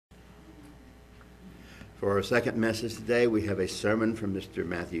For our second message today, we have a sermon from Mr.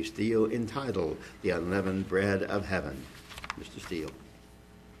 Matthew Steele entitled, The Unleavened Bread of Heaven. Mr. Steele.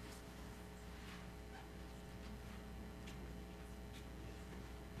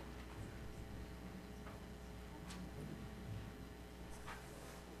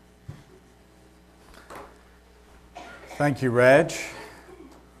 Thank you, Reg.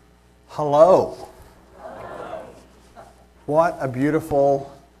 Hello. What a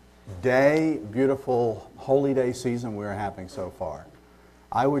beautiful day, beautiful holy day season we're having so far.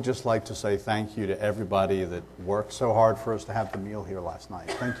 I would just like to say thank you to everybody that worked so hard for us to have the meal here last night.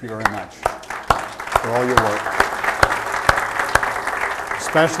 Thank you very much for all your work.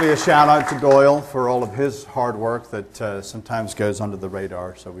 Especially a shout out to Doyle for all of his hard work that sometimes goes under the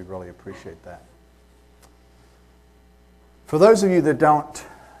radar, so we really appreciate that. For those of you that don't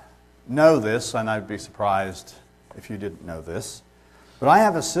know this, and I'd be surprised if you didn't know this, but I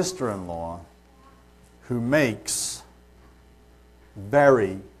have a sister-in-law who makes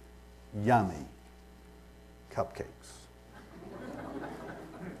very yummy cupcakes.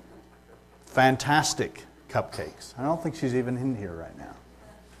 Fantastic cupcakes. I don't think she's even in here right now.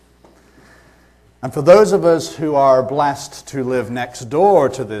 And for those of us who are blessed to live next door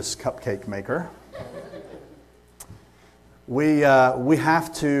to this cupcake maker, we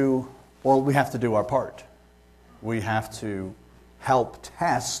have to do our part. We have to help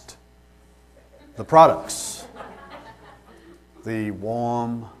test the products. The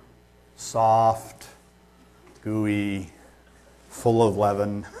warm, soft, gooey, full of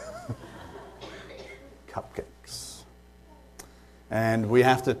leaven cupcakes. And we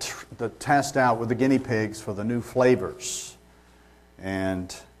have to test out with the guinea pigs for the new flavors.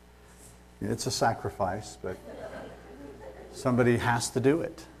 And it's a sacrifice, but somebody has to do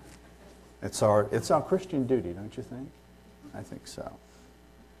it. It's our Christian duty, don't you think? I think so.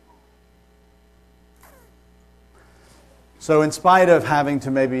 So in spite of having to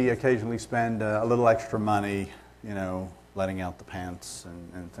maybe occasionally spend a little extra money, letting out the pants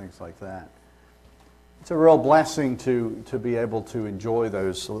and things like that, it's a real blessing to be able to enjoy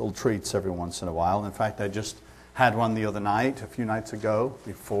those little treats every once in a while. In fact, I just had one the other night, a few nights ago,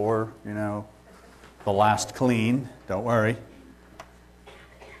 before, the last clean. Don't worry.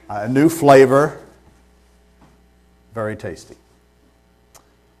 A new flavor. Very tasty.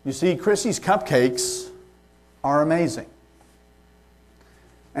 You see, Chrissy's cupcakes are amazing.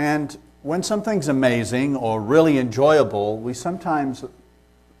 And when something's amazing or really enjoyable, we sometimes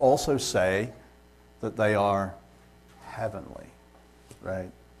also say that they are heavenly, right?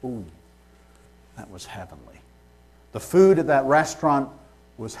 Ooh, that was heavenly. The food at that restaurant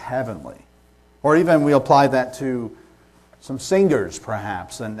was heavenly. Or even we apply that to some singers,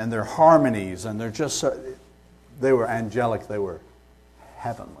 perhaps, and their harmonies, and they're just so, they were angelic, they were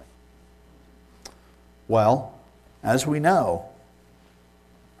heavenly. Well, as we know,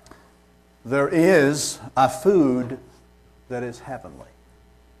 there is a food that is heavenly.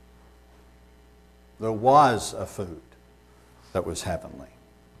 There was a food that was heavenly.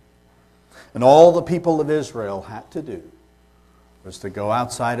 And all the people of Israel had to do was to go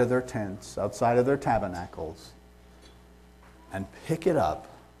outside of their tents, outside of their tabernacles, and pick it up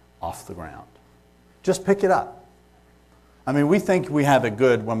off the ground. Just pick it up. I mean, we think we have it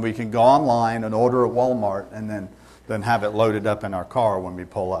good when we can go online and order at Walmart and then have it loaded up in our car when we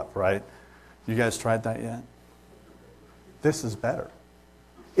pull up, right? You guys tried that yet? This is better.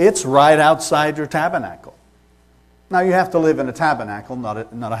 It's right outside your tabernacle. Now, you have to live in a tabernacle,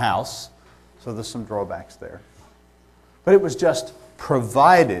 not a house, so there's some drawbacks there. But it was just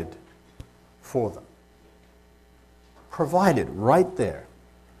provided for them. Provided right there.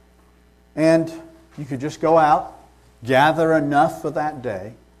 And you could just go out, gather enough for that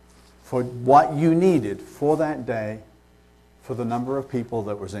day, for what you needed for that day, for the number of people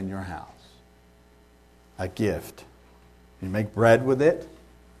that was in your house. A gift. You make bread with it.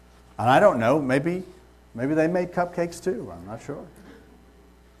 And I don't know, maybe they made cupcakes too. I'm not sure.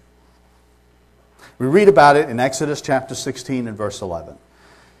 We read about it in Exodus chapter 16 and verse 11.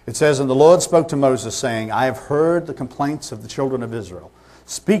 It says, "And the Lord spoke to Moses, saying, I have heard the complaints of the children of Israel.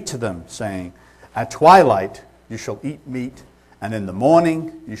 Speak to them, saying, At twilight you shall eat meat, and in the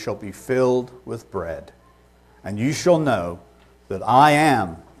morning you shall be filled with bread. And you shall know that I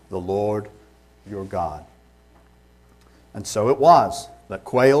am the Lord your God." And so it was that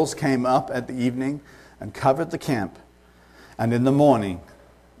quails came up at the evening and covered the camp. And in the morning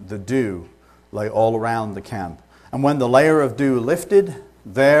the dew lay all around the camp. And when the layer of dew lifted,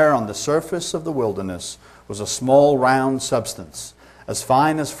 there on the surface of the wilderness was a small round substance, as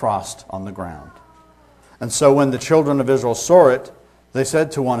fine as frost on the ground. And so when the children of Israel saw it, they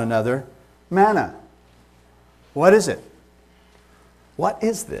said to one another, "Manna, What is it? What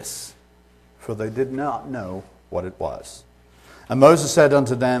is this? For they did not know what it was. And Moses said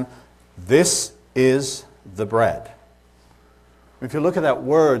unto them, This is the bread. If you look at that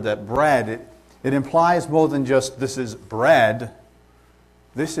word, that bread, it implies more than just this is bread.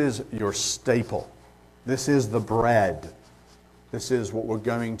 This is your staple. This is the bread. This is what we're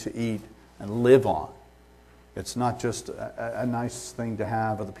going to eat and live on. It's not just a nice thing to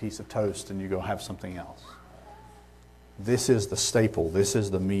have with a piece of toast and you go have something else. This is the staple. This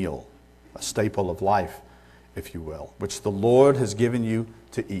is the meal, a staple of life, if you will, which the Lord has given you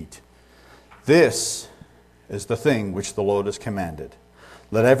to eat. This is the thing which the Lord has commanded.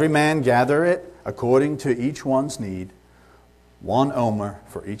 Let every man gather it according to each one's need, 1 omer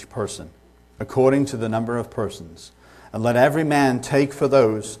for each person, according to the number of persons. And let every man take for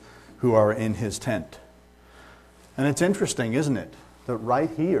those who are in his tent. And it's interesting, isn't it, that right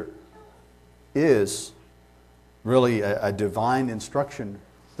here is really a divine instruction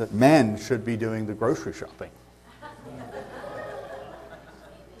that men should be doing the grocery shopping.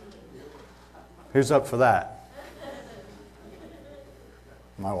 Who's up for that?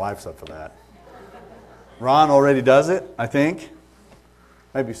 My wife's up for that. Ron already does it, I think.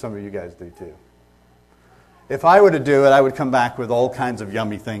 Maybe some of you guys do too. If I were to do it, I would come back with all kinds of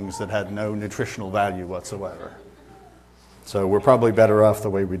yummy things that had no nutritional value whatsoever. So we're probably better off the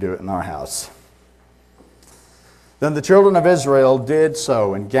way we do it in our house. Then the children of Israel did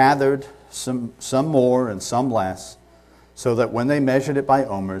so and gathered some more and some less, so that when they measured it by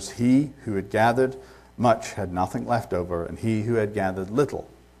omers, he who had gathered much had nothing left over, and he who had gathered little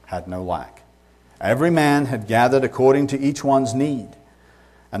had no lack. Every man had gathered according to each one's need.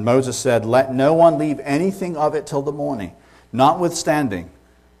 And Moses said, Let no one leave anything of it till the morning. Notwithstanding,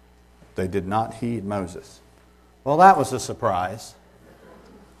 they did not heed Moses. Well, that was a surprise,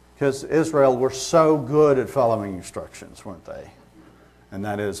 because Israel were so good at following instructions, weren't they? And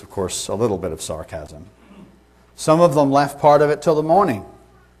that is, of course, a little bit of sarcasm. Some of them left part of it till the morning,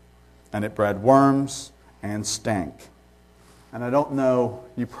 and it bred worms and stank. And I don't know,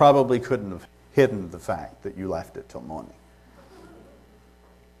 you probably couldn't have hidden the fact that you left it till morning.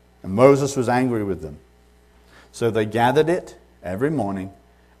 And Moses was angry with them. So they gathered it every morning,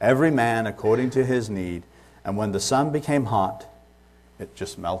 every man according to his need, and when the sun became hot, it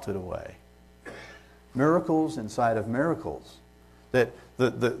just melted away. Miracles inside of miracles. That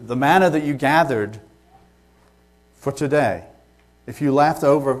the manna that you gathered for today, if you left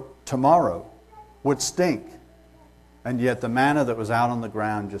over tomorrow, would stink. And yet the manna that was out on the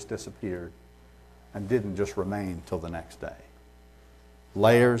ground just disappeared and didn't just remain till the next day.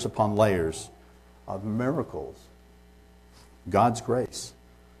 Layers upon layers of miracles. God's grace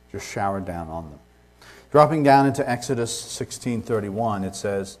just showered down on them. Dropping down into Exodus 16:31, it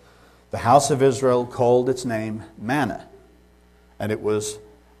says, The house of Israel called its name manna, and it was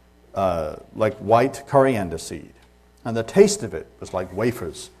like white coriander seed. And the taste of it was like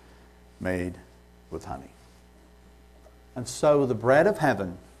wafers made with honey. And so the bread of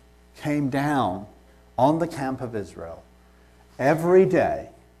heaven came down on the camp of Israel every day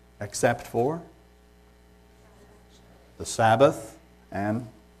except for the Sabbath and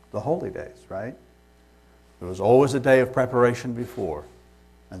the holy days, right? There was always a day of preparation before,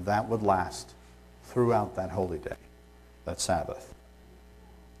 and that would last throughout that holy day, that Sabbath.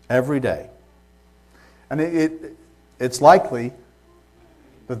 Every day. And it's likely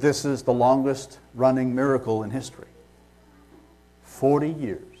that this is the longest running miracle in history. 40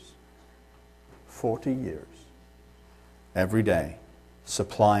 years. 40 years. Every day,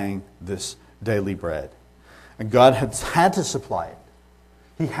 supplying this daily bread. And God had to supply it.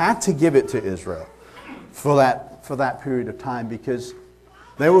 He had to give it to Israel for that period of time, because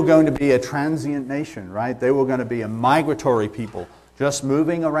they were going to be a transient nation, right? They were going to be a migratory people, just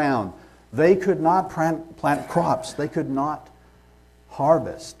moving around. They could not plant crops. They could not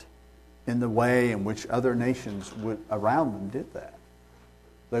harvest in the way in which other nations around them did that.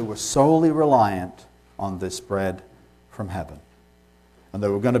 They were solely reliant on this bread from heaven. And they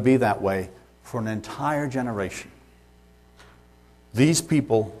were going to be that way for an entire generation. These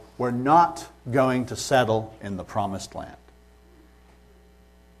people were not going to settle in the promised land.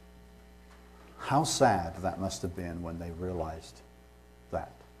 How sad that must have been when they realized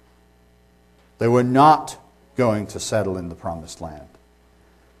that. They were not going to settle in the promised land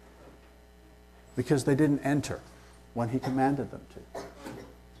because they didn't enter when He commanded them to.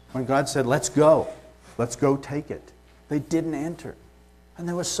 When God said, let's go take it, they didn't enter. And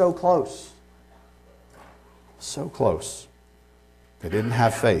they were so close. So close. They didn't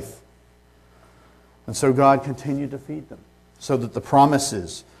have faith. And so God continued to feed them, so that the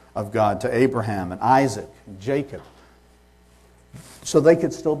promises of God to Abraham and Isaac and Jacob, so they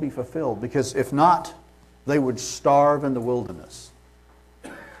could still be fulfilled. Because if not, they would starve in the wilderness.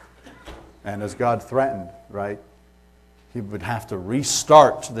 And as God threatened, right, he would have to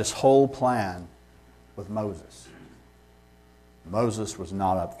restart this whole plan with Moses. Moses was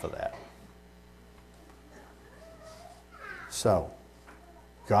not up for that. So,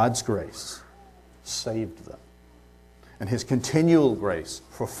 God's grace saved them. And his continual grace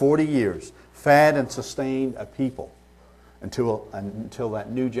for 40 years fed and sustained a people until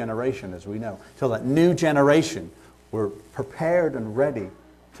that new generation, as we know, until that new generation were prepared and ready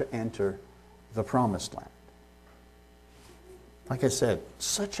to enter the promised land. Like I said,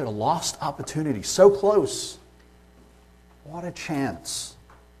 such a lost opportunity, so close. What a chance.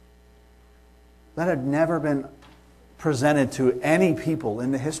 That had never been presented to any people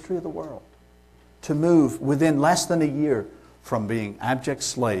in the history of the world, to move within less than a year from being abject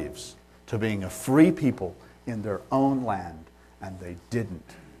slaves to being a free people in their own land, and they didn't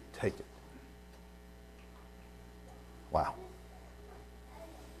take it. Wow.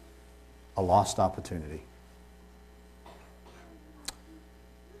 A lost opportunity.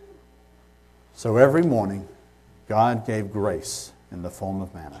 So every morning, God gave grace in the form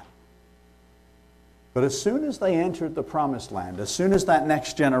of manna. But as soon as they entered the promised land, as soon as that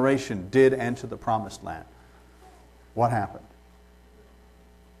next generation did enter the promised land, what happened?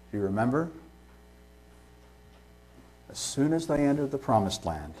 Do you remember? As soon as they entered the promised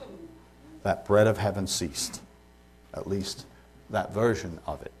land, that bread of heaven ceased. At least that version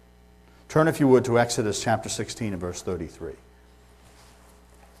of it. Turn, if you would, to Exodus chapter 16 and verse 33.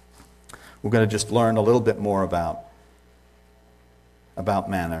 We're going to just learn a little bit more about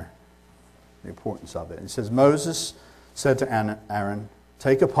manna, the importance of it. It says, Moses said to Aaron,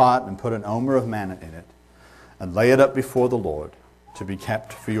 take a pot and put an omer of manna in it, and lay it up before the Lord, to be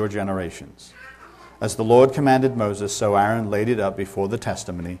kept for your generations. As the Lord commanded Moses, so Aaron laid it up before the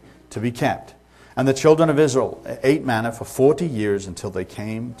testimony, to be kept. And the children of Israel ate manna for 40 years until they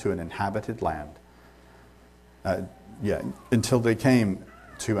came to an inhabited land. Until they came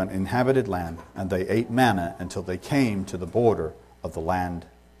to an inhabited land, and they ate manna until they came to the border of the land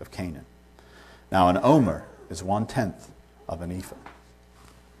of Canaan. Now an omer is 1/10 of an ephah.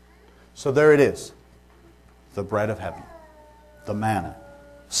 So there it is, the bread of heaven, the manna,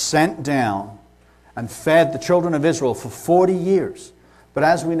 sent down and fed the children of Israel for 40 years. But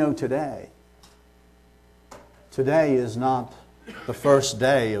as we know today is not the first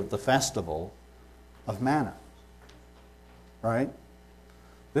day of the festival of manna, right?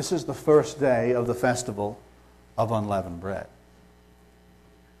 This is the first day of the festival of unleavened bread.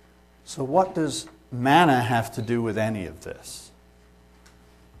 So what does manna have to do with any of this?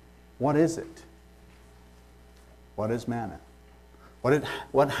 What is it? What is manna?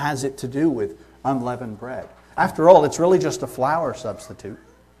 What has it to do with unleavened bread? After all, it's really just a flour substitute,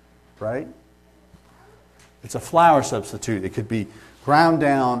 right? It's a flour substitute. It could be ground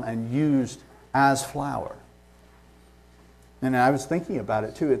down and used as flour. And I was thinking about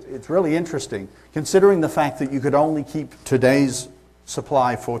it too. It's really interesting, considering the fact that you could only keep today's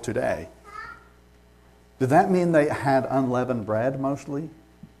supply for today. Did that mean they had unleavened bread mostly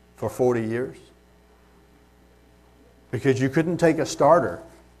for 40 years? Because you couldn't take a starter,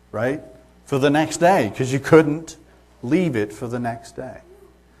 right, for the next day, because you couldn't leave it for the next day.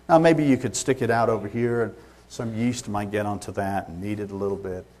 Now maybe you could stick it out over here and some yeast might get onto that and knead it a little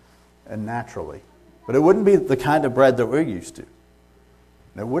bit, and naturally. But it wouldn't be the kind of bread that we're used to.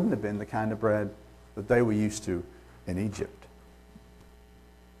 And it wouldn't have been the kind of bread that they were used to in Egypt.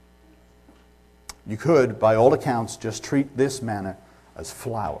 You could, by all accounts, just treat this manna as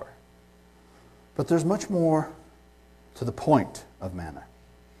flour. But there's much more to the point of manna.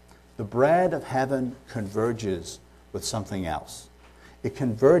 The bread of heaven converges with something else. It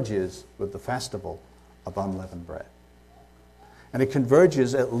converges with the festival of unleavened bread. And it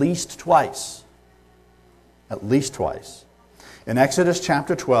converges at least twice. At least twice. In Exodus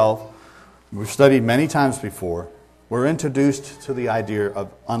chapter 12, we've studied many times before, we're introduced to the idea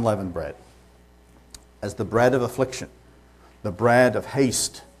of unleavened bread as the bread of affliction, the bread of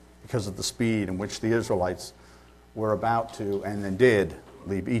haste because of the speed in which the Israelites were about to and then did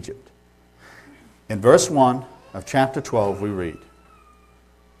leave Egypt. In verse 1 of chapter 12 we read,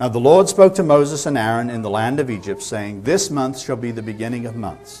 Now the Lord spoke to Moses and Aaron in the land of Egypt, saying, This month shall be the beginning of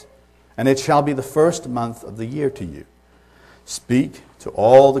months, and it shall be the first month of the year to you. Speak to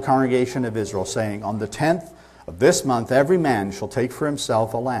all the congregation of Israel, saying, On the 10th of this month every man shall take for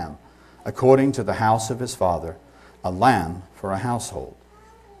himself a lamb, according to the house of his father, a lamb for a household.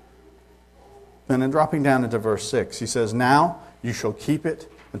 Then in dropping down into verse 6, he says, Now you shall keep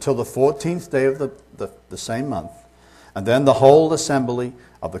it until the 14th day of the same month, and then the whole assembly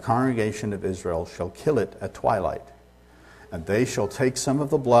of the congregation of Israel shall kill it at twilight. And they shall take some of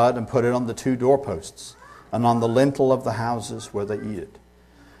the blood and put it on the 2 doorposts, and on the lintel of the houses where they eat it.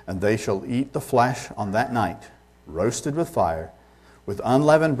 And they shall eat the flesh on that night, roasted with fire, with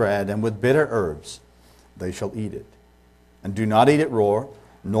unleavened bread, and with bitter herbs. They shall eat it. And do not eat it raw,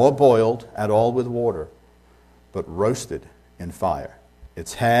 nor boiled at all with water, but roasted in fire,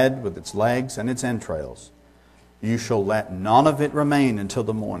 its head with its legs and its entrails. You shall let none of it remain until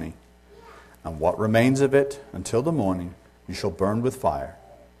the morning. And what remains of it until the morning you shall burn with fire.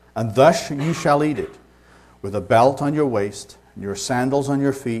 And thus you shall eat it, with a belt on your waist, and your sandals on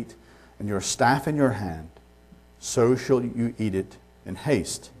your feet, and your staff in your hand. So shall you eat it in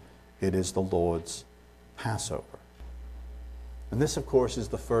haste. It is the Lord's Passover. And this, of course, is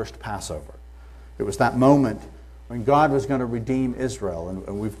the first Passover. It was that moment when God was going to redeem Israel,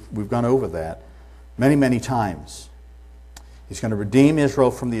 and we've gone over that many, many times. He's going to redeem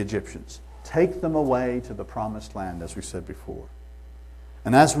Israel from the Egyptians, take them away to the promised land, as we said before.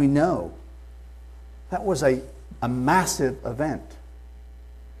 And as we know, that was a massive event.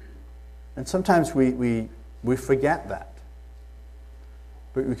 And sometimes we forget that.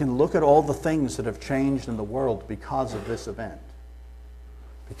 But we can look at all the things that have changed in the world because of this event,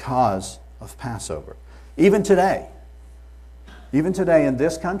 because of Passover. Even today in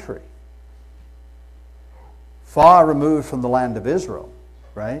this country, far removed from the land of Israel,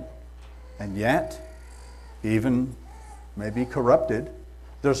 right? And yet, even maybe corrupted,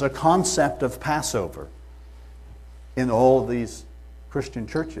 there's a concept of Passover in all these Christian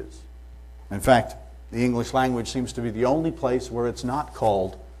churches. In fact, the English language seems to be the only place where it's not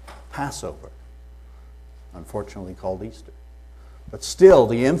called Passover. Unfortunately called Easter. But still,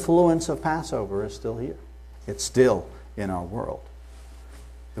 the influence of Passover is still here. It's still in our world.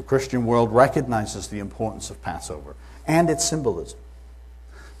 The Christian world recognizes the importance of Passover and its symbolism.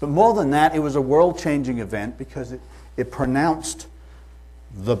 But more than that, it was a world-changing event because it pronounced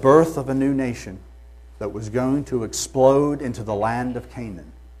the birth of a new nation that was going to explode into the land of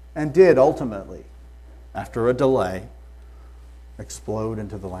Canaan, and did ultimately, after a delay, explode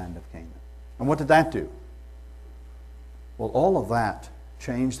into the land of Canaan. And what did that do? Well, all of that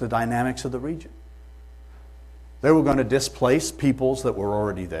changed the dynamics of the region. They were going to displace peoples that were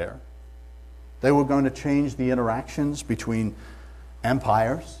already there. They were going to change the interactions between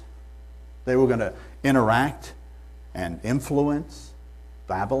empires. They were going to interact and influence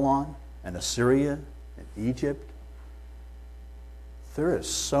Babylon and Assyria and Egypt. There is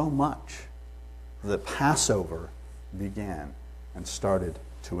so much that Passover began and started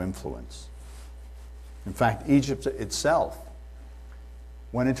to influence. In fact, Egypt itself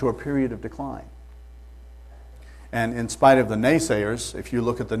went into a period of decline. And in spite of the naysayers, if you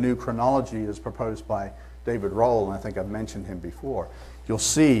look at the new chronology as proposed by David Roll, and I think I've mentioned him before, you'll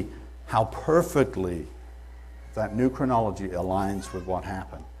see how perfectly that new chronology aligns with what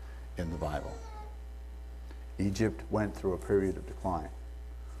happened in the Bible. Egypt went through a period of decline,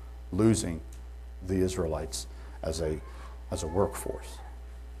 losing the Israelites as a workforce.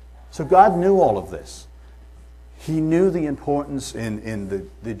 So God knew all of this. He knew the importance in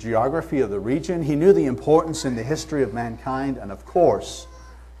the geography of the region. He knew the importance in the history of mankind. And of course,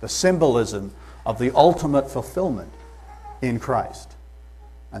 the symbolism of the ultimate fulfillment in Christ.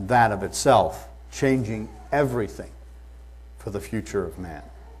 And that of itself changing everything for the future of man.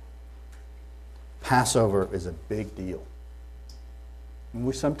 Passover is a big deal. And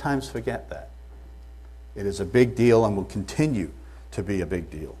we sometimes forget that. It is a big deal and will continue to be a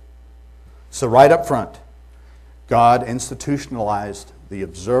big deal. So right up front, God institutionalized the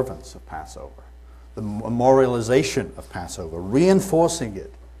observance of Passover, the memorialization of Passover, reinforcing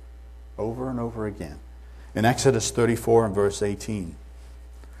it over and over again. In Exodus 34 and verse 18,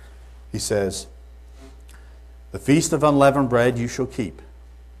 he says, "The feast of unleavened bread you shall keep.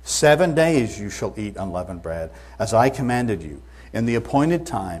 7 days you shall eat unleavened bread, as I commanded you, in the appointed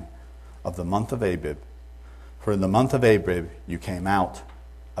time of the month of Abib. For in the month of Abib you came out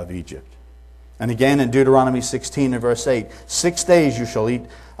of Egypt." And again in Deuteronomy 16 and verse 8, 6 days you shall eat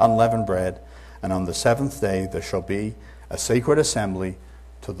unleavened bread, and on the 7th day there shall be a sacred assembly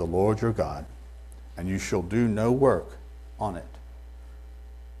to the Lord your God, and you shall do no work on it.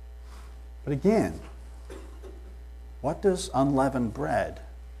 But again, what does unleavened bread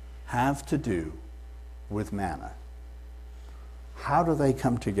have to do with manna? How do they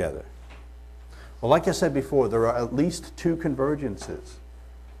come together? Well, like I said before, there are at least two convergences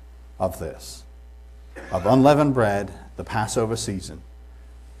of this. Of unleavened bread, the Passover season,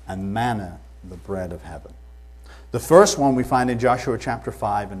 and manna, the bread of heaven. The first one we find in Joshua chapter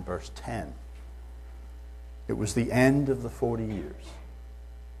 5 and verse 10. It was the end of the 40 years.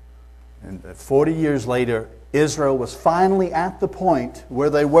 And 40 years later, Israel was finally at the point where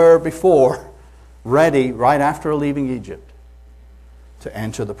they were before, ready, right after leaving Egypt, to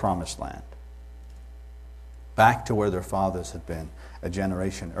enter the promised land. Back to where their fathers had been a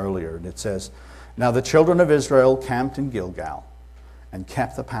generation earlier. And it says, "Now the children of Israel camped in Gilgal and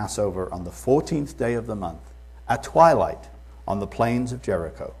kept the Passover on the 14th day of the month, at twilight on the plains of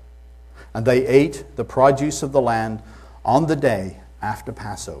Jericho. And they ate the produce of the land on the day after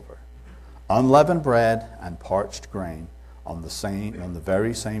Passover, unleavened bread and parched grain on the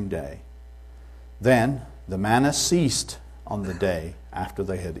very same day. Then the manna ceased on the day after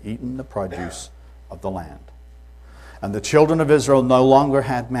they had eaten the produce of the land. And the children of Israel no longer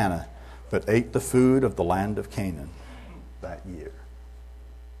had manna, but ate the food of the land of Canaan that year."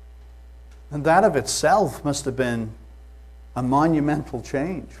 And that of itself must have been a monumental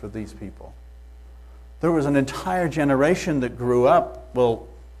change for these people. There was an entire generation that grew up, well,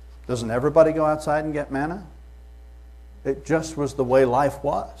 doesn't everybody go outside and get manna? It just was the way life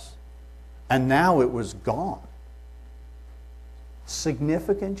was. And now it was gone.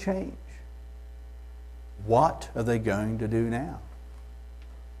 Significant change. What are they going to do now?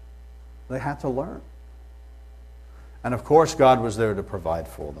 They had to learn. And of course, God was there to provide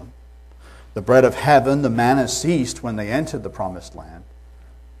for them. The bread of heaven, the manna, ceased when they entered the promised land.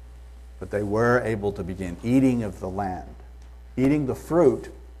 But they were able to begin eating of the land, eating the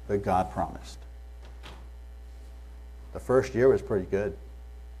fruit that God promised. The first year was pretty good.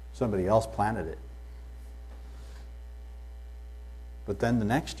 Somebody else planted it. But then the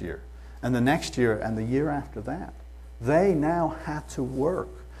next year, and the next year, and the year after that, they now had to work.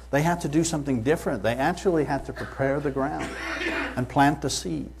 They had to do something different. They actually had to prepare the ground and plant the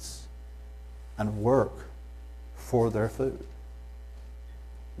seeds and work for their food,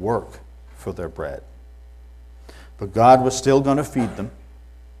 work for their bread. But God was still going to feed them.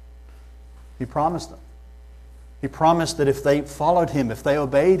 He promised them. He promised that if they followed Him, if they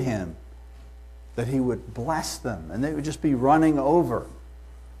obeyed Him, that He would bless them and they would just be running over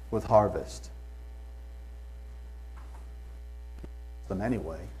with harvest. Them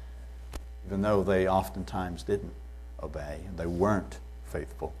anyway, even though they oftentimes didn't obey and they weren't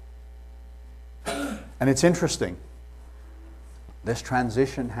faithful. And it's interesting. This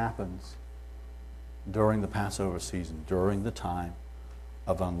transition happens during the Passover season, during the time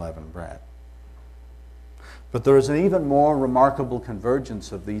of unleavened bread. But there is an even more remarkable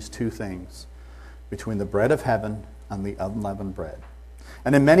convergence of these two things between the bread of heaven and the unleavened bread.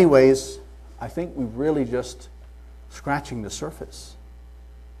 And in many ways, I think we're really just scratching the surface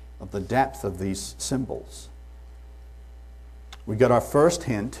of the depth of these symbols. We got our first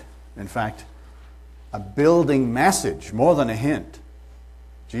hint, in fact, a building message, more than a hint.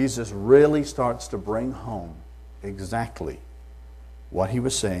 Jesus really starts to bring home exactly what He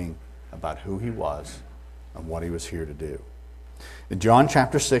was saying about who He was and what He was here to do. In John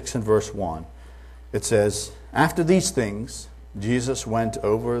chapter 6 and verse 1, it says, "After these things, Jesus went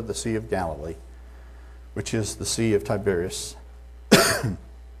over the Sea of Galilee," which is the Sea of Tiberias,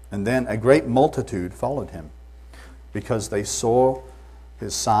 "and then a great multitude followed Him, because they saw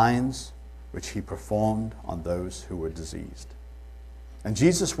His signs which He performed on those who were diseased. And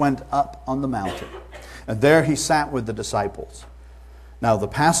Jesus went up on the mountain, and there He sat with the disciples. Now the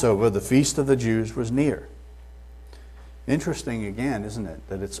Passover, the feast of the Jews, was near." Interesting again, isn't it,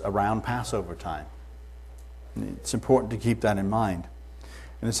 that it's around Passover time. It's important to keep that in mind.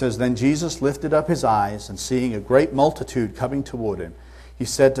 And it says, "Then Jesus lifted up His eyes, and seeing a great multitude coming toward Him, He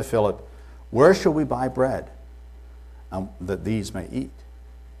said to Philip, 'Where shall we buy bread, that these may eat?'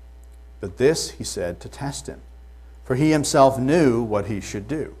 But this He said to test Him, for He Himself knew what He should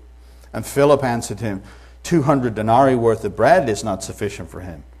do. And Philip answered Him, 200 denarii worth of bread is not sufficient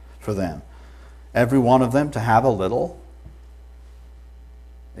for them, every one of them to have a little."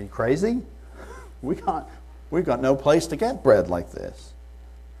 Are you crazy? We've got no place to get bread like this.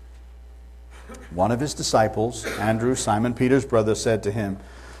 One of His disciples, Andrew, Simon Peter's brother, said to Him,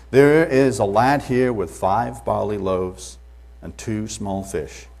 "There is a lad here with 5 barley loaves and 2 small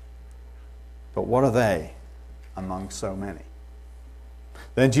fish. But what are they among so many?"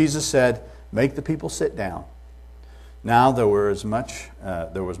 Then Jesus said, "Make the people sit down." Now there was much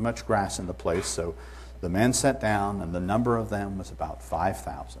grass in the place, so the men sat down, and the number of them was about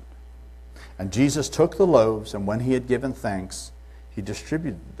 5,000. And Jesus took the loaves, and when He had given thanks, He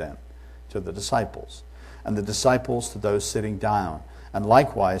distributed them to the disciples, and the disciples to those sitting down, and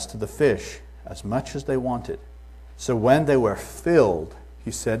likewise to the fish, as much as they wanted. So when they were filled, He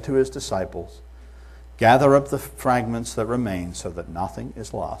said to His disciples, Gather up the fragments that remain so that nothing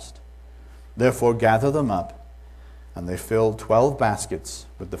is lost. Therefore gather them up. And they filled 12 baskets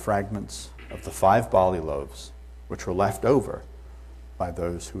with the fragments of the 5 barley loaves, which were left over by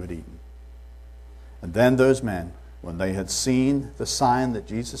those who had eaten. And then those men, when they had seen the sign that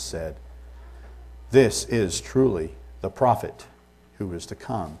Jesus said, "This is truly the prophet who is to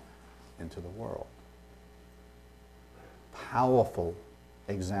come into the world." Powerful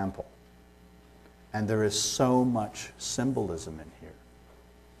example. And there is so much symbolism in here.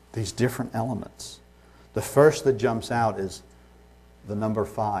 These different elements. The first that jumps out is the number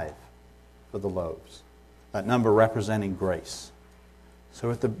 5 for the loaves. That number representing grace.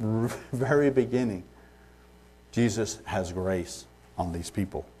 So at the very beginning, Jesus has grace on these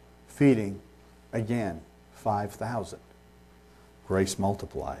people. Feeding, again, 5,000. Grace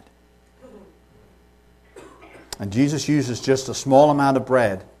multiplied. And Jesus uses just a small amount of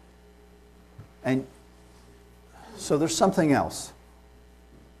bread. And so there's something else.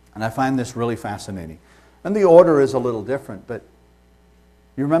 And I find this really fascinating. And the order is a little different, but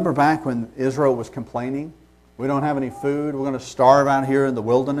you remember back when Israel was complaining? We don't have any food, we're going to starve out here in the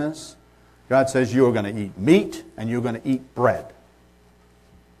wilderness. God says you are going to eat meat and you're going to eat bread.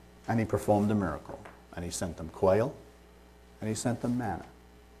 And He performed a miracle. And He sent them quail and He sent them manna.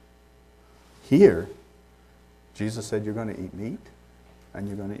 Here, Jesus said you're going to eat meat and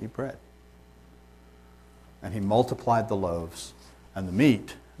you're going to eat bread. And He multiplied the loaves, and the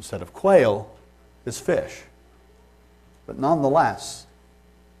meat, instead of quail, is fish. But nonetheless,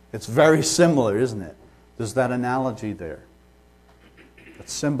 it's very similar, isn't it? There's that analogy there. That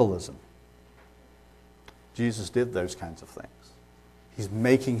symbolism. Jesus did those kinds of things. He's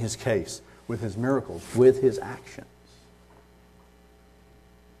making His case with His miracles, with His actions.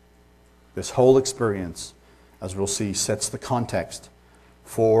 This whole experience, as we'll see, sets the context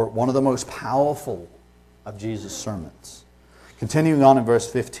for one of the most powerful of Jesus' sermons. Continuing on in verse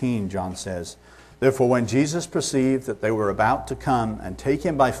 15, John says, "Therefore when Jesus perceived that they were about to come and take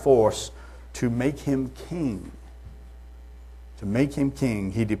Him by force to make Him king,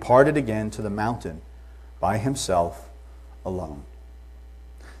 He departed again to the mountain by Himself alone.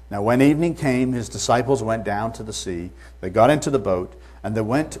 Now when evening came, His disciples went down to the sea. They got into the boat, and they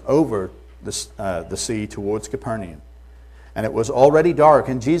went over the sea towards Capernaum. And it was already dark,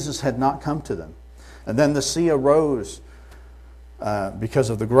 and Jesus had not come to them. And then the sea arose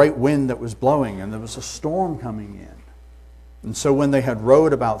because of the great wind that was blowing, and there was a storm coming in. And so when they had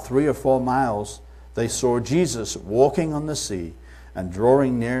rowed about 3 or 4 miles, they saw Jesus walking on the sea and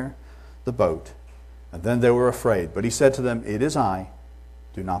drawing near the boat. And then they were afraid. But He said to them, 'It is I,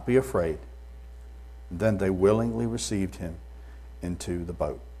 do not be afraid.' And then they willingly received Him into the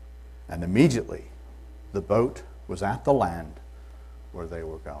boat. And immediately the boat was at the land where they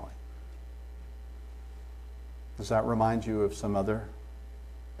were going." Does that remind you of some other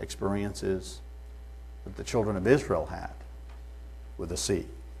experiences that the children of Israel had with the sea?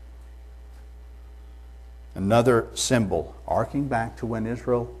 Another symbol arcing back to when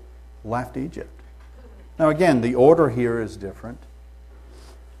Israel left Egypt. Now again, the order here is different.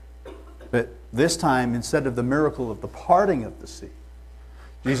 But this time, instead of the miracle of the parting of the sea,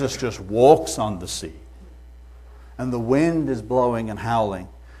 Jesus just walks on the sea. And the wind is blowing and howling.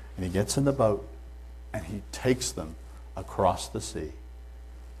 And He gets in the boat and He takes them across the sea.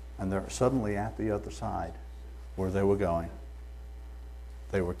 And they're suddenly at the other side where they were going.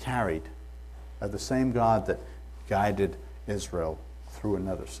 They were carried by the same God that guided Israel through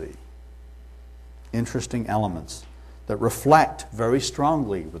another sea. Interesting elements that reflect very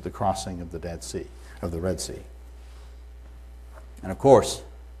strongly with the crossing of the Dead Sea, of the Red Sea. And of course,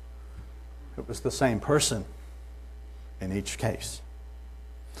 it was the same person in each case.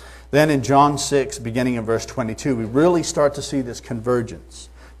 Then in John 6, beginning in verse 22, we really start to see this convergence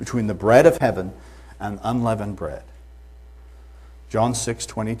between the bread of heaven and unleavened bread. John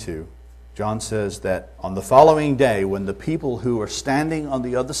 6:22, John says that on the following day, when the people who were standing on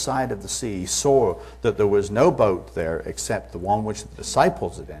the other side of the sea saw that there was no boat there except the one which the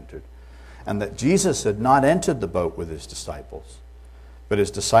disciples had entered, and that Jesus had not entered the boat with His disciples, but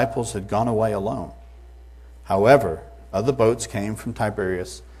His disciples had gone away alone. However, other boats came from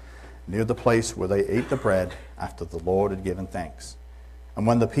Tiberias near the place where they ate the bread after the Lord had given thanks. And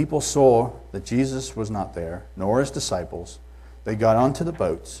when the people saw that Jesus was not there, nor His disciples, they got onto the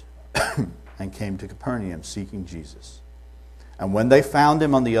boats and came to Capernaum seeking Jesus. And when they found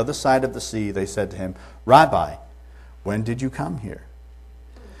Him on the other side of the sea, they said to Him, "Rabbi, when did you come here?"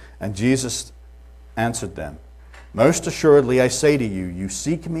 And Jesus answered them, "Most assuredly I say to you, you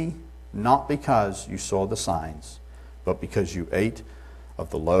seek Me not because you saw the signs, but because you ate of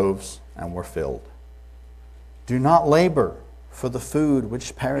the loaves and were filled. Do not labor for the food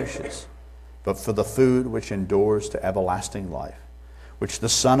which perishes, but for the food which endures to everlasting life, which the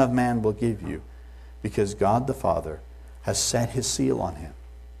Son of Man will give you, because God the Father has set his seal on him.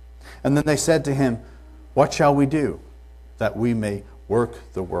 And then they said to him, What shall we do, that we may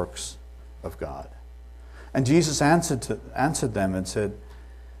work the works of God? And Jesus answered them and said,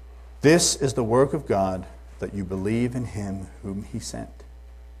 This is the work of God, that you believe in him whom he sent.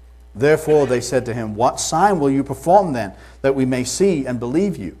 Therefore they said to him, What sign will you perform then, that we may see and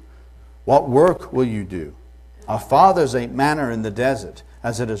believe you? What work will you do? Our fathers ate manna in the desert,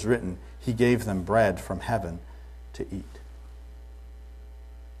 as it is written, He gave them bread from heaven to eat.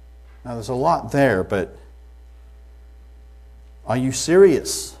 Now there's a lot there, but are you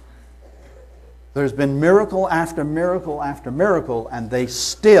serious? There's been miracle after miracle after miracle, and they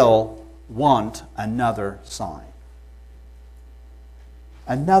still want another sign.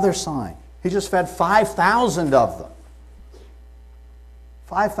 Another sign. He just fed 5,000 of them.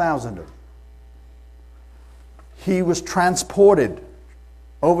 5,000 of them. He was transported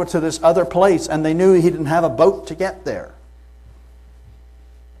over to this other place, and they knew he didn't have a boat to get there.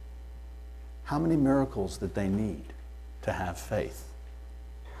 How many miracles did they need to have faith?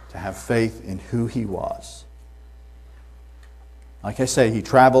 To have faith in who he was. Like I say, he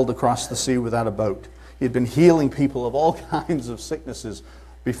traveled across the sea without a boat. He had been healing people of all kinds of sicknesses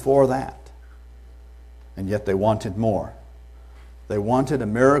before that. And yet they wanted more. They wanted a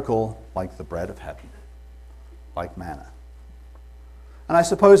miracle like the bread of heaven, like manna. And I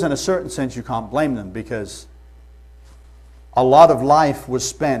suppose in a certain sense you can't blame them, because a lot of life was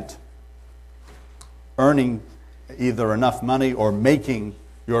spent earning either enough money or making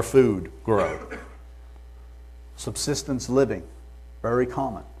your food grow. Subsistence living, very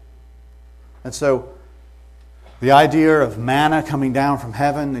common. And so the idea of manna coming down from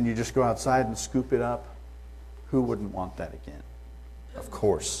heaven and you just go outside and scoop it up, who wouldn't want that again? Of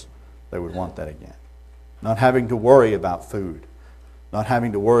course they would want that again. Not having to worry about food. Not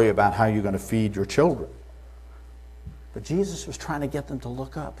having to worry about how you're going to feed your children. But Jesus was trying to get them to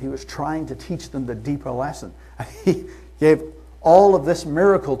look up. He was trying to teach them the deeper lesson. He gave all of this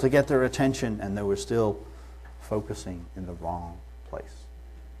miracle to get their attention, and they were still focusing in the wrong place.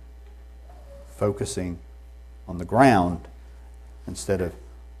 Focusing on the ground instead of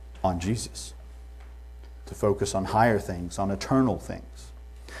on Jesus. To focus on higher things, on eternal things.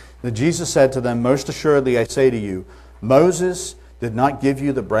 Then Jesus said to them, Most assuredly I say to you, Moses did not give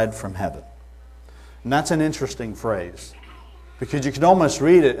you the bread from heaven. And that's an interesting phrase, because you can almost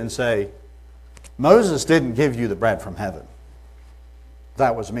read it and say, Moses didn't give you the bread from heaven.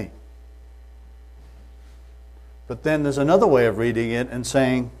 That was me. But then there's another way of reading it and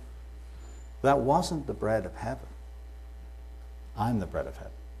saying, that wasn't the bread of heaven. I'm the bread of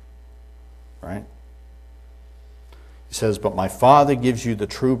heaven. Right? He says, But my Father gives you the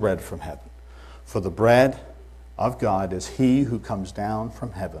true bread from heaven. For the bread of God is he who comes down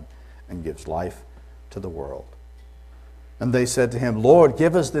from heaven and gives life to the world. And they said to him, Lord,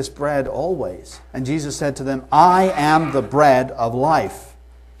 give us this bread always. And Jesus said to them, I am the bread of life.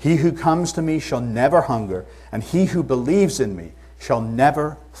 He who comes to me shall never hunger, and he who believes in me shall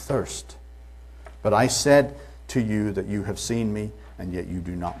never thirst. But I said to you that you have seen me, and yet you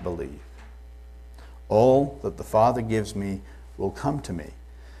do not believe. All that the Father gives me will come to me,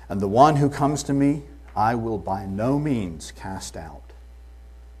 and the one who comes to me I will by no means cast out.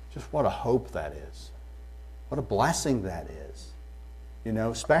 Just what a hope that is. What a blessing that is. You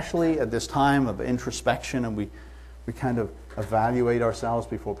know, especially at this time of introspection, and we kind of evaluate ourselves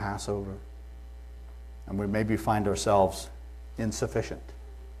before Passover, and we maybe find ourselves insufficient.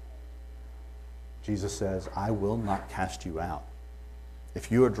 Jesus says, I will not cast you out.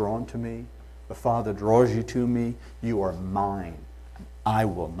 If you are drawn to me, the Father draws you to me, you are mine, and I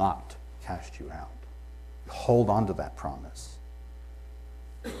will not cast you out. Hold on to that promise.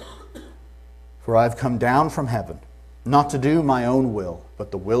 For I have come down from heaven, not to do my own will,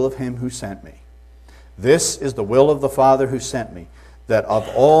 but the will of him who sent me. This is the will of the Father who sent me, that of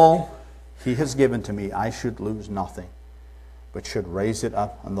all he has given to me I should lose nothing, but should raise it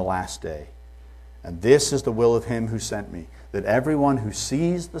up on the last day. And this is the will of him who sent me, that everyone who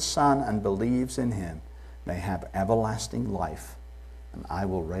sees the Son and believes in him may have everlasting life, and I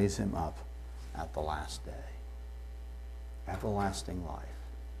will raise him up at the last day. Everlasting life.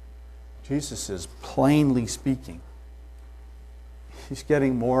 Jesus is plainly speaking. He's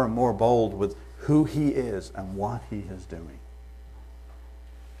getting more and more bold with who he is and what he is doing.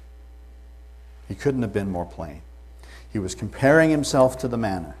 He couldn't have been more plain. He was comparing himself to the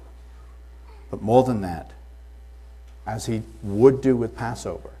manna. But more than that, as he would do with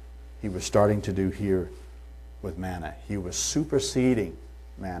Passover, he was starting to do here with manna. He was superseding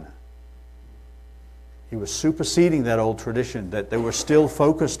manna. He was superseding that old tradition that they were still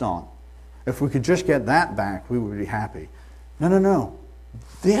focused on. If we could just get that back, we would be happy. No, no, no.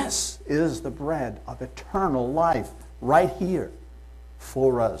 This is the bread of eternal life right here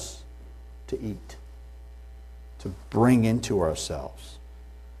for us to eat, to bring into ourselves.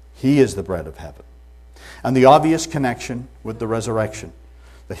 He is the bread of heaven. And the obvious connection with the resurrection,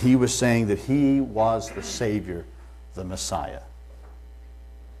 that he was saying that he was the Savior, the Messiah.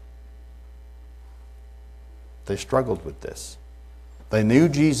 They struggled with this. They knew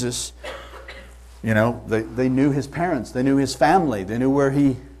Jesus, they knew his parents, they knew his family, they knew where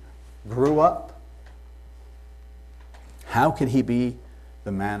he grew up. How could he be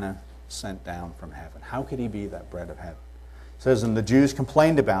the manna sent down from heaven? How could he be that bread of heaven? It says, and the Jews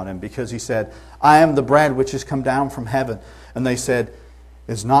complained about him because he said, I am the bread which has come down from heaven. And they said,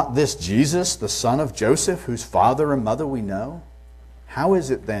 is not this Jesus, the son of Joseph, whose father and mother we know? How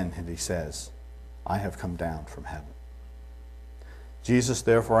is it then, and he says, I have come down from heaven? Jesus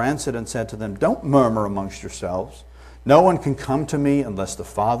therefore answered and said to them, don't murmur amongst yourselves. No one can come to me unless the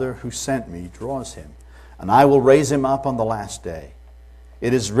Father who sent me draws him, and I will raise him up on the last day.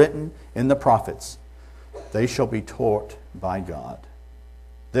 It is written in the prophets, they shall be taught by God.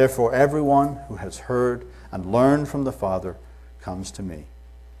 Therefore everyone who has heard and learned from the Father comes to me.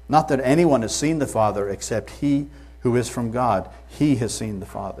 Not that anyone has seen the Father except he who is from God. He has seen the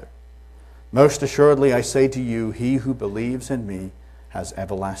Father. Most assuredly I say to you, he who believes in me has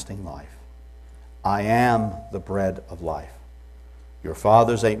everlasting life. I am the bread of life. Your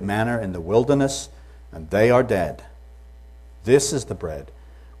fathers ate manna in the wilderness, and they are dead. This is the bread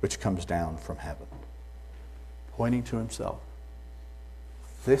which comes down from heaven. Pointing to himself.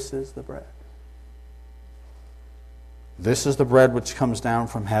 This is the bread. This is the bread which comes down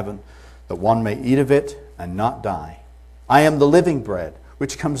from heaven, that one may eat of it and not die. I am the living bread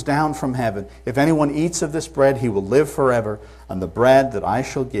which comes down from heaven. If anyone eats of this bread, he will live forever. And the bread that I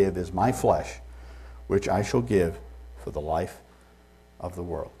shall give is my flesh, which I shall give for the life of the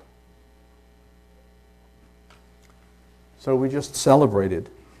world. So we just celebrated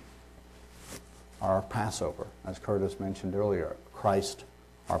our Passover, as Curtis mentioned earlier, Christ,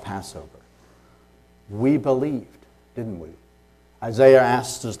 our Passover. We believed, didn't we? Isaiah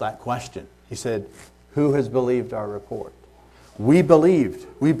asked us that question. He said, who has believed our report? We believed.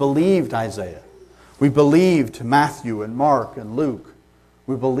 We believed Isaiah. We believed Matthew and Mark and Luke.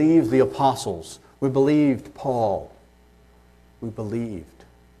 We believed the apostles. We believed Paul. We believed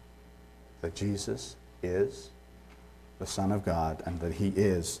that Jesus is the Son of God and that he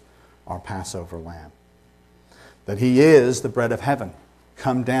is our Passover lamb. That he is the bread of heaven,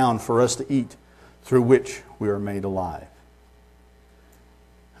 come down for us to eat, through which we are made alive.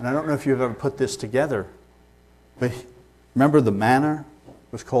 And I don't know if you've ever put this together, but remember the manna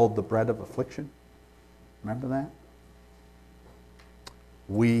was called the bread of affliction? Remember that?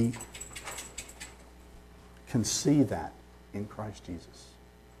 We can see that in Christ Jesus.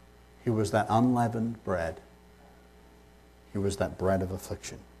 He was that unleavened bread. He was that bread of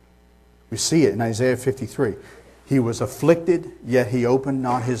affliction. We see it in Isaiah 53. He was afflicted, yet he opened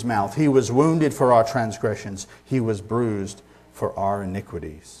not his mouth. He was wounded for our transgressions. He was bruised for our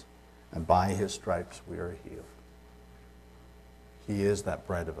iniquities. And by his stripes we are healed. He is that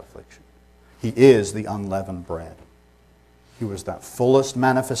bread of affliction. He is the unleavened bread. He was that fullest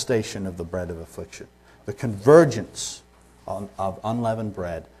manifestation of the bread of affliction. The convergence of unleavened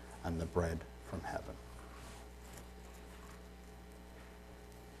bread and the bread from heaven.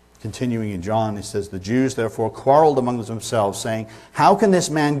 Continuing in John, he says, the Jews therefore quarreled among themselves, saying, how can this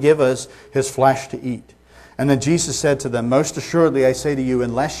man give us his flesh to eat? And then Jesus said to them, most assuredly I say to you,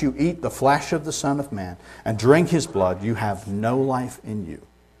 unless you eat the flesh of the Son of Man and drink his blood, you have no life in you.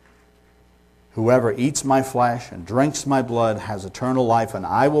 Whoever eats my flesh and drinks my blood has eternal life, and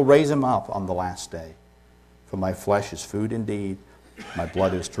I will raise him up on the last day. For my flesh is food indeed, my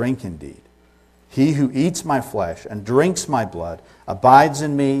blood is drink indeed. He who eats my flesh and drinks my blood abides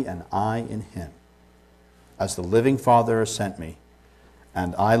in me, and I in him. As the living Father has sent me,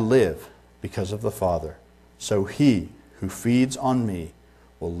 and I live because of the Father, so he who feeds on me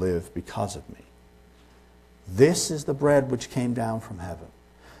will live because of me. This is the bread which came down from heaven.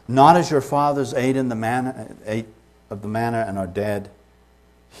 Not as your fathers ate of the manna and are dead.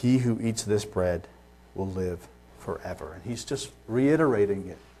 He who eats this bread will live forever. And he's just reiterating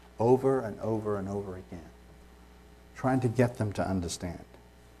it over and over and over again, trying to get them to understand.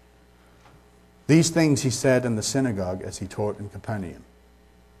 These things he said in the synagogue as he taught in Capernaum.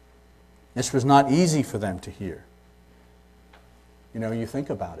 This was not easy for them to hear. You think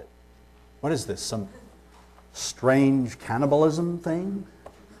about it. What is this? strange cannibalism thing,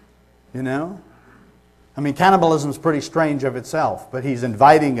 you know? I mean, cannibalism is pretty strange of itself, but he's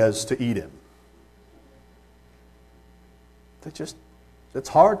inviting us to eat him. It's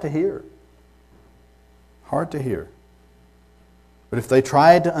hard to hear. Hard to hear. But if they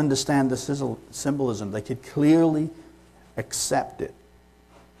tried to understand the symbolism, they could clearly accept it.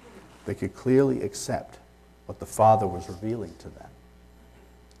 They could clearly accept what the Father was revealing to them.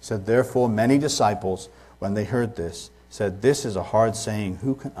 He said, therefore, many disciples, when they heard this, said, this is a hard saying,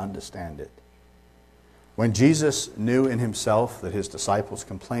 who can understand it? When Jesus knew in himself that his disciples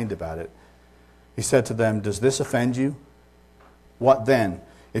complained about it, he said to them, does this offend you? What then,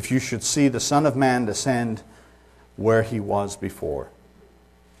 if you should see the Son of Man descend where he was before?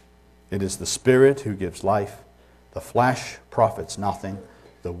 It is the Spirit who gives life. The flesh profits nothing.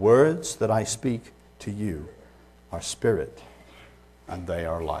 The words that I speak to you are spirit, and they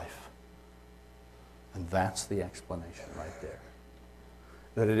are life. And that's the explanation right there.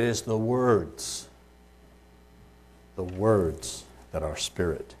 That it is the words that are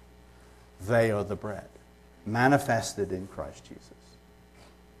spirit. They are the bread, manifested in Christ Jesus.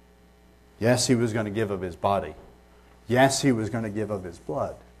 Yes, he was going to give of his body. Yes, he was going to give of his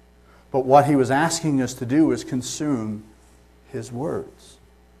blood. But what he was asking us to do is consume his words.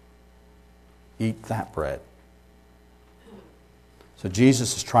 Eat that bread. So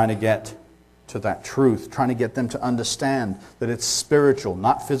Jesus is trying to get to that truth, trying to get them to understand that it's spiritual,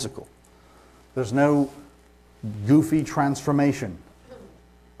 not physical. There's no goofy transformation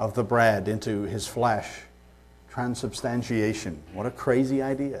of the bread into his flesh. Transubstantiation. What a crazy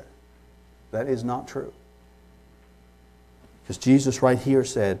idea. That is not true. Because Jesus right here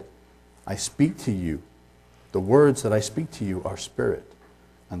said, I speak to you. The words that I speak to you are spirit,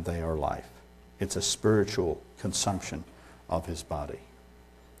 and they are life. It's a spiritual consumption of his body.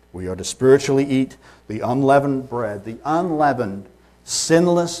 We are to spiritually eat the unleavened bread, the unleavened,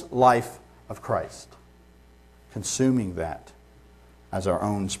 sinless life of Christ, consuming that as our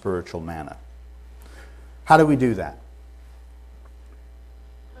own spiritual manna. How do we do that?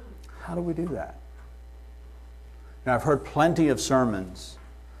 How do we do that? Now, I've heard plenty of sermons,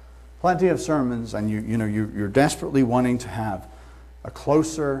 and you're desperately wanting to have a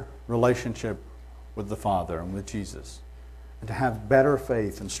closer relationship with the Father and with Jesus, and to have better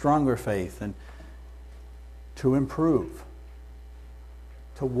faith and stronger faith, and to improve,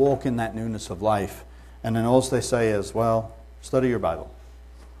 to walk in that newness of life. And then all they say is, well, study your Bible.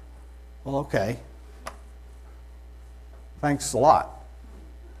 Well, okay. Thanks a lot.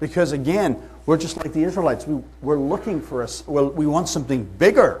 Because again, we're just like the Israelites. We're looking for we want something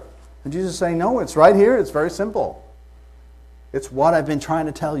bigger. And Jesus is saying, no, it's right here. It's very simple. It's what I've been trying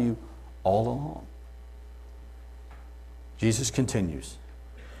to tell you all along. Jesus continues.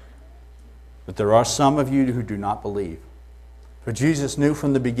 But there are some of you who do not believe. For Jesus knew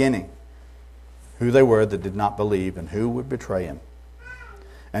from the beginning who they were that did not believe and who would betray him.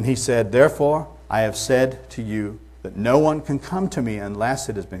 And he said, therefore, I have said to you that no one can come to me unless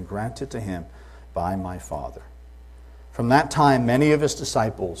it has been granted to him by my Father. From that time, many of his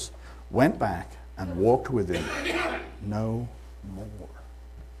disciples went back and walked with him no more.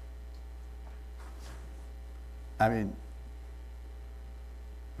 I mean,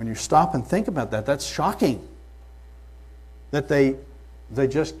 when you stop and think about that, that's shocking. That they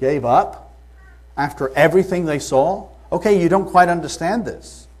just gave up after everything they saw. Okay, you don't quite understand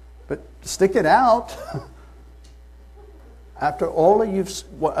this, but stick it out. After all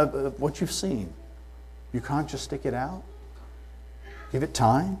of what you've seen, you can't just stick it out. Give it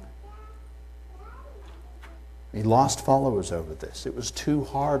time. He lost followers over this. It was too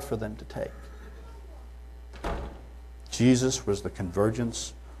hard for them to take. Jesus was the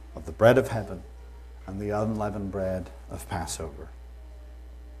convergence of the bread of heaven and the unleavened bread of Passover.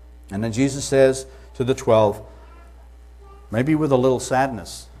 And then Jesus says to the 12, maybe with a little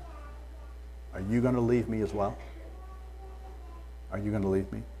sadness, are you going to leave me as well? Are you going to leave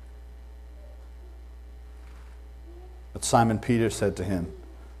me? But Simon Peter said to him,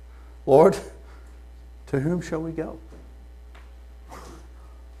 Lord, to whom shall we go?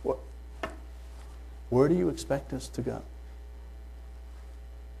 Where do you expect us to go?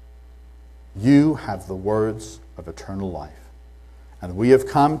 You have the words of eternal life, and we have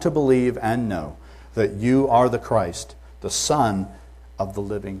come to believe and know that you are the Christ, the Son of the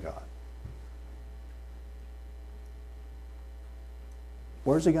living God.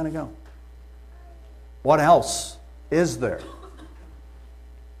 Where's he going to go? What else is there?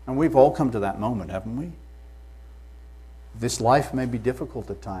 And we've all come to that moment, haven't we? This life may be difficult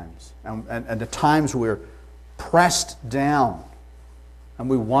at times. And at times we're pressed down and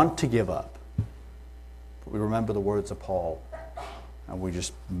we want to give up. But we remember the words of Paul, and we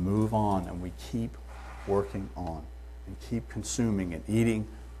just move on, and we keep working on, and keep consuming and eating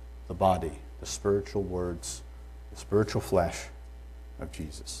the body, the spiritual words, the spiritual flesh of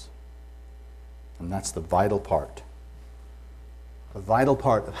Jesus. And that's the vital part. The vital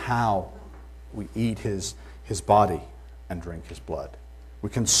part of how we eat his body and drink his blood. We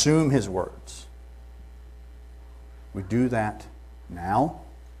consume his words. We do that now,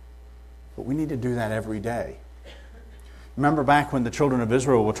 but we need to do that every day. Remember back when the children of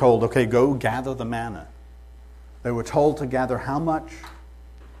Israel were told, okay, go gather the manna. They were told to gather how much?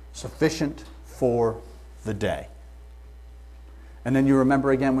 Sufficient for the day. And then you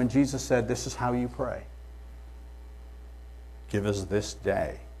remember again when Jesus said, this is how you pray. Give us this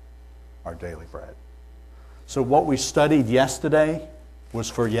day our daily bread. So what we studied yesterday was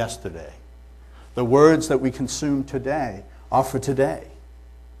for yesterday. The words that we consume today are for today.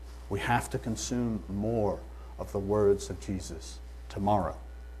 We have to consume more of the words of Jesus tomorrow,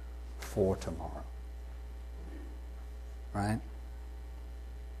 for tomorrow. Right?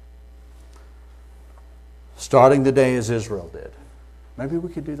 Starting the day as Israel did. Maybe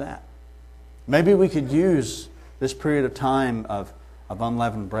we could do that. Maybe we could use this period of time of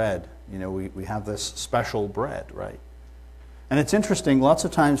unleavened bread. You know, we have this special bread, right? And it's interesting, lots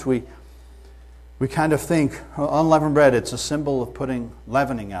of times we kind of think, unleavened bread, it's a symbol of putting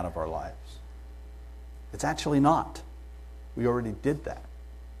leavening out of our lives. It's actually not. We already did that.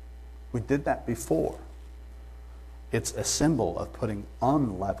 We did that before. It's a symbol of putting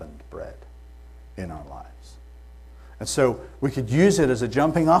unleavened bread in our lives. And so we could use it as a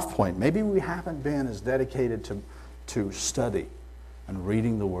jumping off point. Maybe we haven't been as dedicated to study and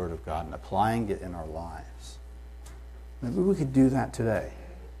reading the Word of God and applying it in our lives. Maybe we could do that today.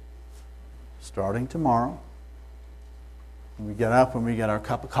 Starting tomorrow, when we get up and we get our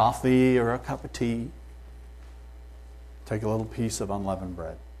cup of coffee or a cup of tea, take a little piece of unleavened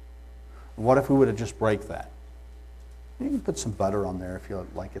bread. What if we were to just break that? You can put some butter on there if you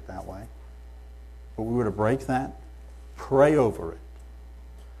like it that way. But we were to break that, pray over it,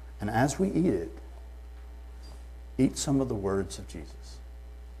 and as we eat it, eat some of the words of Jesus,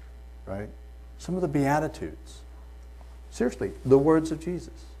 right? Some of the Beatitudes. Seriously, the words of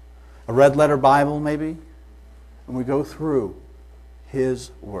Jesus. A red letter Bible maybe, and we go through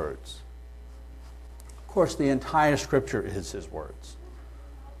his words. Of course, the entire Scripture is his words.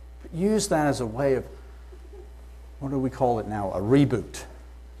 But use that as a way of, what do we call it now? A reboot,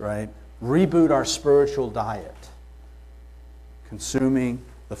 right? Reboot our spiritual diet. Consuming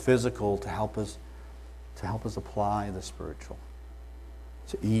the physical to help us apply the spiritual.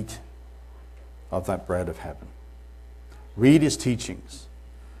 To eat of that bread of heaven. Read his teachings.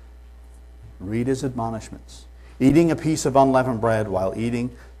 Read his admonishments. Eating a piece of unleavened bread while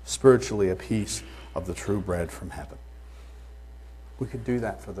eating spiritually a piece of the true bread from heaven. We could do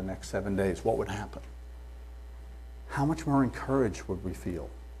that for the next 7 days. What would happen? How much more encouraged would we feel?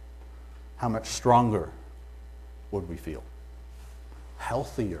 How much stronger would we feel?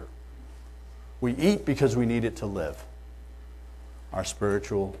 Healthier. We eat because we need it to live. Our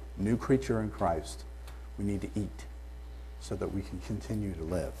spiritual new creature in Christ, we need to eat so that we can continue to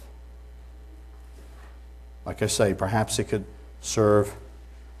live. Like I say, perhaps it could serve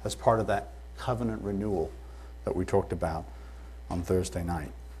as part of that covenant renewal that we talked about on Thursday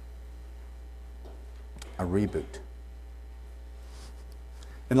night. A reboot.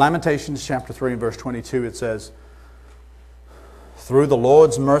 In Lamentations chapter 3 and verse 22 it says, "Through the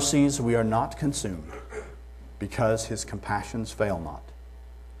Lord's mercies we are not consumed, because his compassions fail not.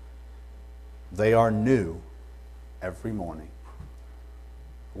 They are new every morning."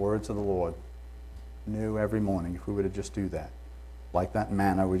 Words of the Lord, new every morning, if we were to just do that. Like that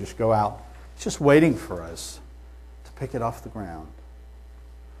manna, we just go out, it's just waiting for us to pick it off the ground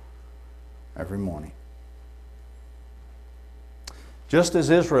every morning. Just as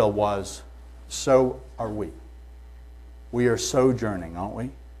Israel was, so are we. We are sojourning, aren't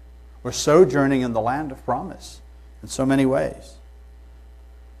we? We're sojourning in the land of promise in so many ways.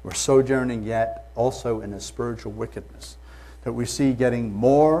 We're sojourning yet also in a spiritual wickedness that we see getting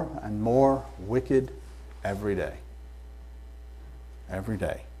more and more wicked every day. Every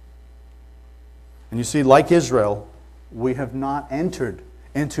day. And you see, like Israel, we have not entered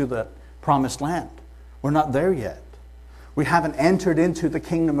into the promised land. We're not there yet. We haven't entered into the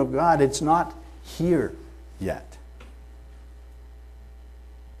kingdom of God. It's not here yet.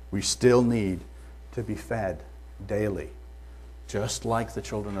 We still need to be fed daily, just like the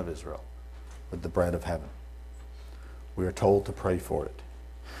children of Israel, with the bread of heaven. We are told to pray for it.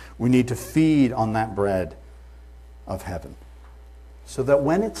 We need to feed on that bread of heaven, so that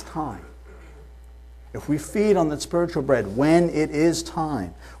when it's time if we feed on that spiritual bread when it is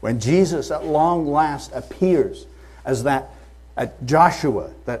time, when Jesus at long last appears as that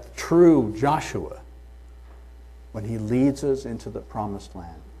Joshua, that true Joshua, when he leads us into the promised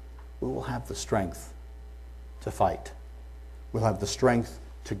land, we will have the strength to fight. We'll have the strength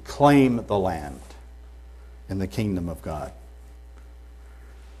to claim the land in the kingdom of God.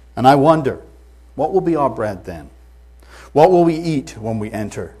 And I wonder, what will be our bread then? What will we eat when we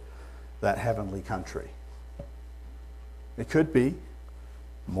enter that heavenly country? It could be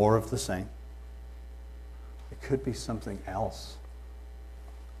more of the same. It could be something else.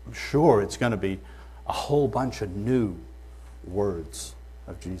 I'm sure it's going to be a whole bunch of new words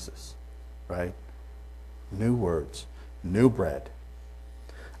of Jesus, right? New words, new bread.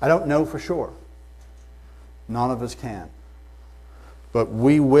 I don't know for sure. None of us can. But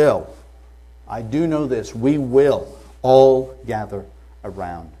we will. I do know this. We will all gather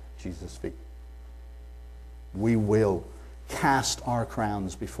around Jesus' feet. We will cast our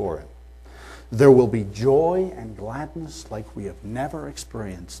crowns before him. There will be joy and gladness like we have never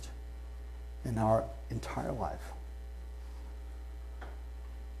experienced in our entire life.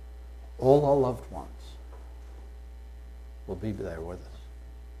 All our loved ones will be there with us,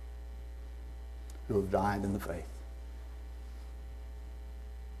 who have died in the faith.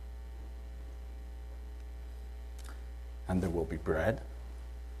 And there will be bread,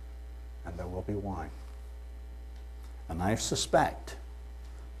 and there will be wine. And I suspect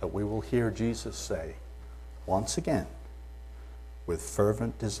that we will hear Jesus say, once again, with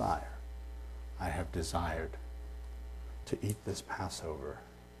fervent desire, I have desired to eat this Passover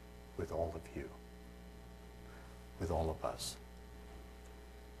with all of you, with all of us.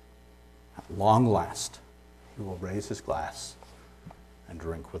 At long last, he will raise his glass and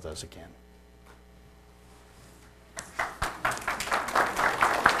drink with us again.